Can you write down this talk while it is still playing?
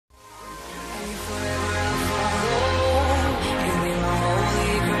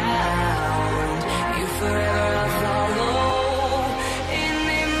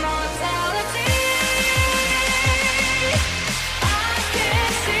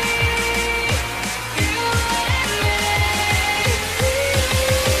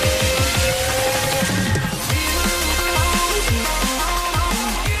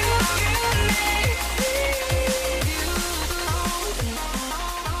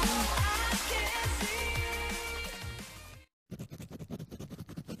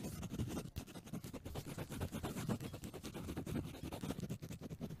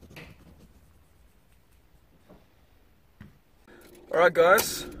Alright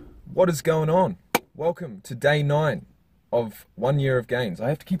guys, what is going on? Welcome to day 9 of 1 year of gains. I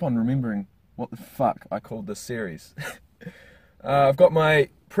have to keep on remembering what the fuck I called this series. I've got my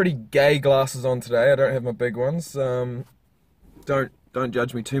pretty gay glasses on today. I don't have my big ones. Don't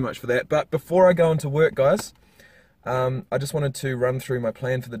judge me too much for that. But before I go into work, guys, I just wanted to run through my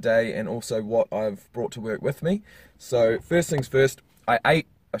plan for the day and also what I've brought to work with me. So first things first, I ate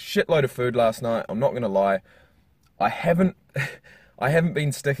a shitload of food last night. I'm not going to lie. I haven't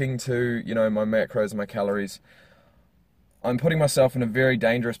been sticking to, my macros and my calories. I'm putting myself in a very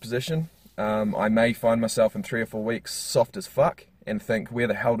dangerous position. I may find myself in 3 or 4 weeks soft as fuck and think, where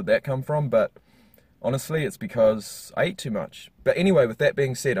the hell did that come from? But honestly, it's because I ate too much. But anyway, with that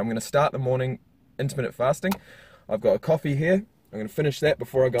being said, I'm going to start the morning intermittent fasting. I've got a coffee here. I'm going to finish that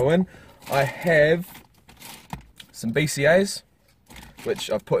before I go in. I have some BCAAs, which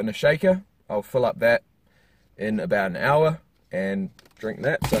I've put in a shaker. I'll fill up that in about an hour and drink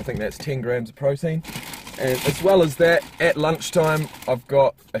that. So I think that's 10 grams of protein. And as well as that, at lunchtime, I've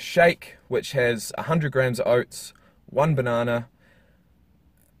got a shake which has 100 grams of oats, 1 banana,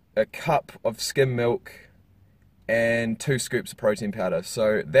 a cup of skim milk, and 2 scoops of protein powder.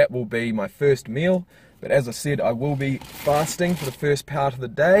 So that will be my first meal. But as I said, I will be fasting for the first part of the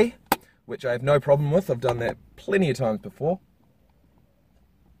day, which I have no problem with. I've done that plenty of times before.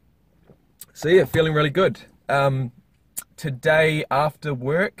 So yeah, feeling really good. Today after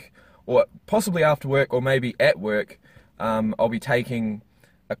work, or possibly after work, or maybe at work, I'll be taking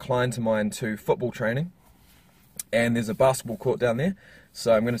a client of mine to football training, and there's a basketball court down there,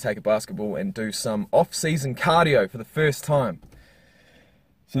 so I'm going to take a basketball and do some off-season cardio for the first time.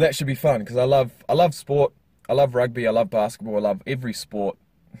 So that should be fun, because I love sport, I love rugby, I love basketball, I love every sport.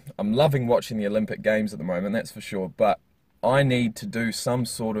 I'm loving watching the Olympic Games at the moment, that's for sure, but I need to do some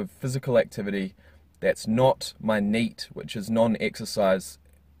sort of physical activity that's not my NEAT, which is non-exercise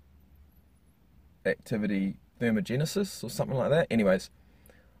activity thermogenesis or something like that. Anyways,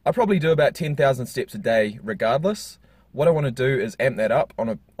 I probably do about 10,000 steps a day regardless. What I want to do is amp that up on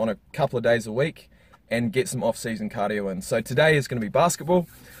a couple of days a week and get some off-season cardio in. So today is going to be basketball.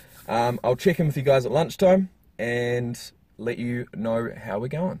 I'll check in with you guys at lunchtime and let you know how we're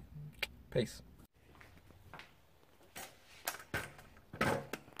going. Peace.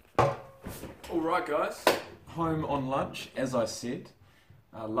 Alright guys, home on lunch, as I said.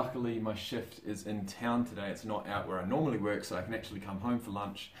 Luckily my shift is in town today, it's not out where I normally work, so I can actually come home for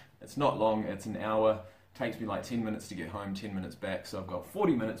lunch. It's not long, it's an hour, takes me like 10 minutes to get home, 10 minutes back, so I've got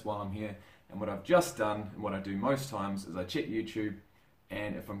 40 minutes while I'm here. And what I've just done, and what I do most times, is I check YouTube,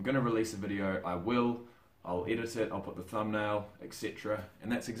 and if I'm going to release a video, I'll edit it, I'll put the thumbnail, etc.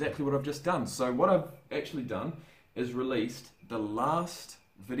 And that's exactly what I've just done. So what I've actually done is released the last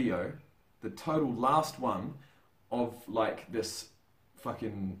video, the total last one of like this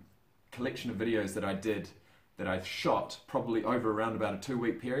fucking collection of videos that I did, that I shot probably over around about a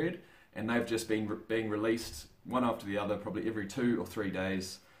 2-week period, and they've just been being released one after the other, probably every 2 or 3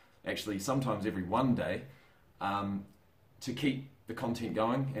 days, actually sometimes every 1 day, to keep the content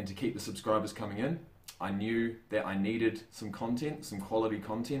going and to keep the subscribers coming in. I knew that I needed some content, some quality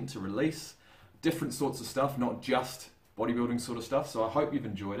content to release, different sorts of stuff, not just bodybuilding sort of stuff, so I hope you've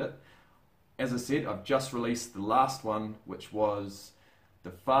enjoyed it. As I said, I've just released the last one, which was the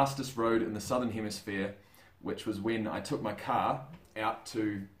fastest road in the Southern Hemisphere, which was when I took my car out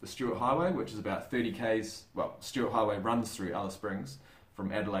to the Stuart Highway, which is about 30 k's, well, Stuart Highway runs through Alice Springs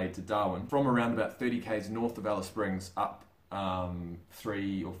from Adelaide to Darwin. From around about 30 k's north of Alice Springs up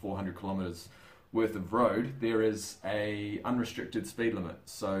 300 or 400 kilometres worth of road, there is a unrestricted speed limit.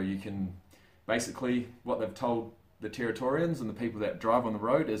 So you can, basically, what they've told the Territorians and the people that drive on the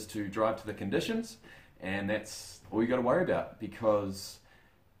road is to drive to the conditions, and that's all you got to worry about, because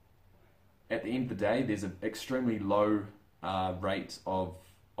at the end of the day there's an extremely low rate of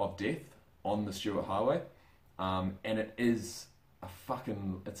death on the Stuart Highway, and it is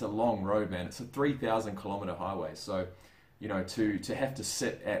it's a long road, man. It's a 3,000 kilometre highway, so to have to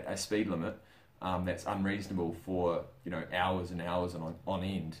sit at a speed limit that's unreasonable for hours and hours on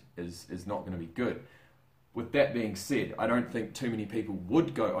end is not going to be good. With that being said, I don't think too many people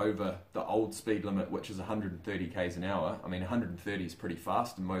would go over the old speed limit, which is 130 k's an hour. I mean, 130 is pretty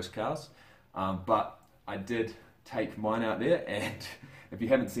fast in most cars, but I did take mine out there, and if you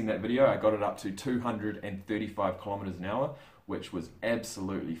haven't seen that video, I got it up to 235 kilometers an hour, which was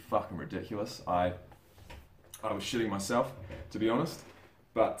absolutely fucking ridiculous. I was shitting myself, to be honest,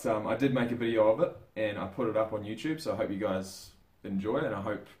 but I did make a video of it, and I put it up on YouTube, so I hope you guys enjoy it, and I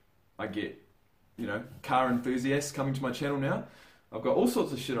hope I get car enthusiasts coming to my channel now. I've got all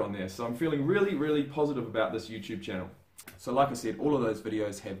sorts of shit on there, so I'm feeling really, really positive about this YouTube channel. So like I said, all of those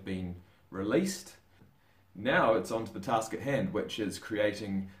videos have been released. Now it's on to the task at hand, which is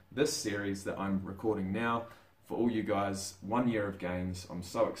creating this series that I'm recording now for all you guys. 1 year of games. I'm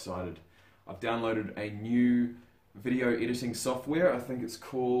so excited. I've downloaded a new video editing software. I think it's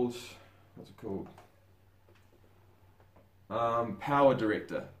called, what's it called? Power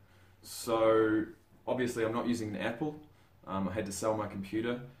Director. So obviously I'm not using an Apple. I had to sell my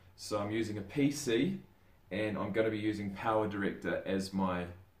computer, so I'm using a PC, and I'm going to be using Power Director as my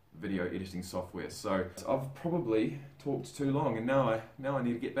video editing software. So I've probably talked too long, and now I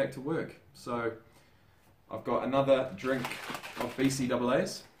need to get back to work. So I've got another drink of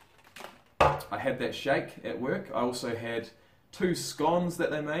BCAAs. I had that shake at work. I also had 2 scones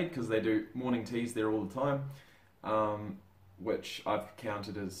that they made, because they do morning teas there all the time, which I've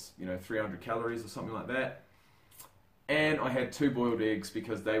counted as 300 calories or something like that. And I had 2 boiled eggs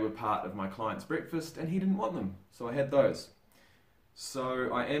because they were part of my client's breakfast and he didn't want them, so I had those.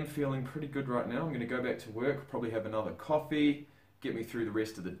 So I am feeling pretty good right now. I'm going to go back to work, probably have another coffee, get me through the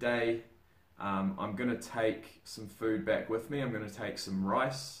rest of the day. I'm going to take some food back with me. I'm going to take some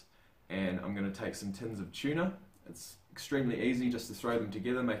rice, and I'm going to take some tins of tuna. It's extremely easy just to throw them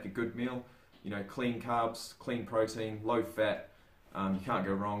together, make a good meal. Clean carbs, clean protein, low fat. You can't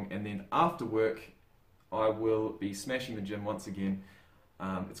go wrong. And then after work, I will be smashing the gym once again.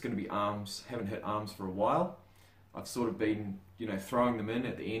 It's going to be arms. Haven't hit arms for a while. I've sort of been, throwing them in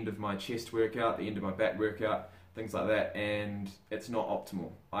at the end of my chest workout, the end of my back workout, things like that, and it's not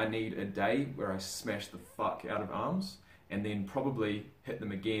optimal. I need a day where I smash the fuck out of arms, and then probably hit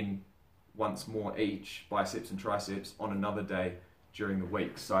them again once more each, biceps and triceps, on another day during the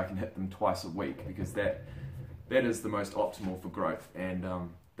week, so I can hit them twice a week, because that is the most optimal for growth. And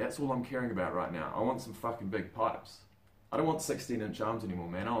that's all I'm caring about right now. I want some fucking big pipes. I don't want 16-inch arms anymore,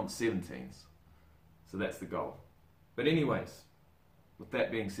 man. I want 17s. So that's the goal. But anyways, with that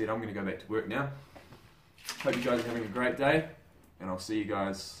being said, I'm going to go back to work now. Hope you guys are having a great day, and I'll see you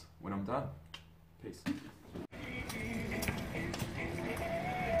guys when I'm done. Peace.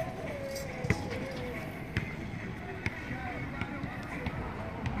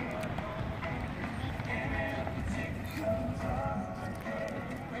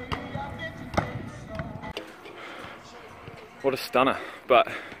 What a stunner, but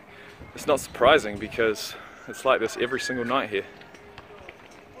it's not surprising because it's like this every single night here.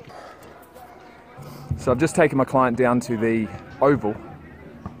 So I've just taken my client down to the Oval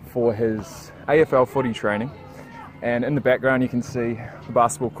for his AFL footy training, and in the background you can see the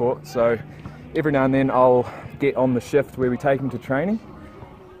basketball court. So every now and then I'll get on the shift where we take him to training,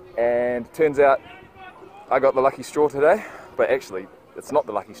 and it turns out I got the lucky straw today, but actually it's not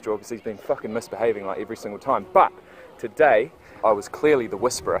the lucky straw because he's been fucking misbehaving like every single time. But today I was clearly the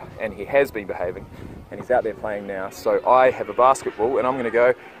whisperer, and he has been behaving, and he's out there playing now. So I have a basketball, and I'm going to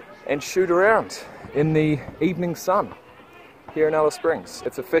go and shoot around in the evening sun here in Alice Springs.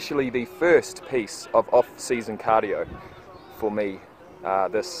 It's officially the first piece of off-season cardio for me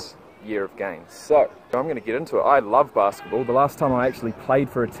this year of games. So I'm going to get into it. I love basketball. The last time I actually played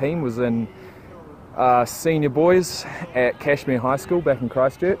for a team was in senior boys at Cashmere High School back in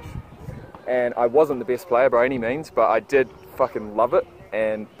Christchurch. And I wasn't the best player by any means, but I did fucking love it.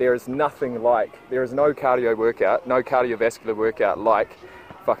 And there is nothing like, there is no cardio workout, no cardiovascular workout like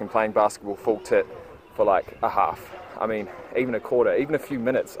fucking playing basketball full tit for like a half. I mean, even a quarter, even a few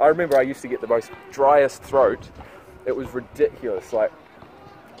minutes. I remember I used to get the most driest throat. It was ridiculous. Like,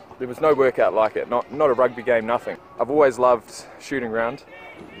 there was no workout like it. Not a rugby game, nothing. I've always loved shooting around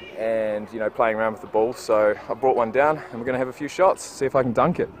and, playing around with the ball. So I brought one down, and we're going to have a few shots, see if I can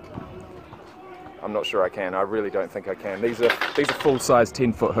dunk it. I'm not sure I can. I really don't think I can. These are full-size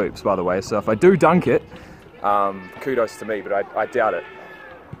 10-foot hoops, by the way. So if I do dunk it, kudos to me, but I doubt it.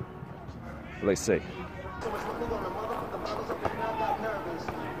 Let's see.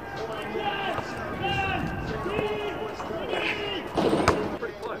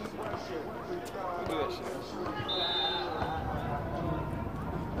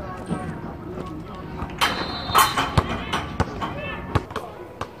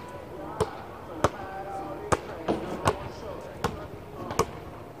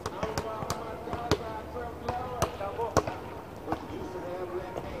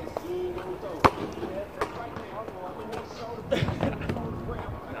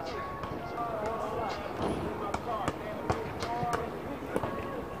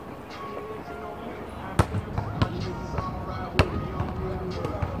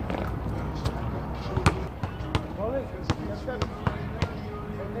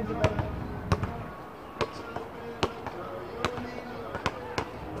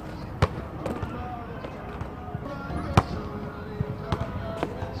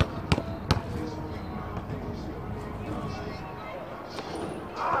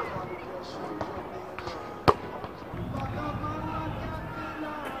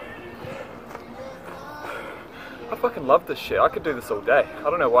 love this shit. I could do this all day. I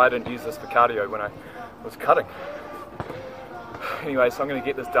don't know why I didn't use this for cardio when I was cutting. Anyway, so I'm going to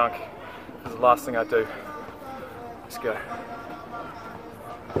get this dunk. This is the last thing I do. Let's go.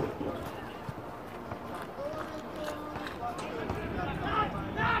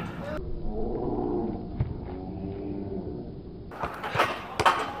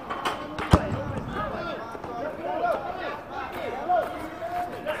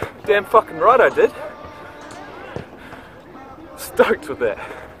 Damn fucking right I did. Stoked with that.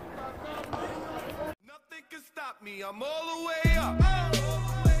 Nothing can stop me, I'm all the way up.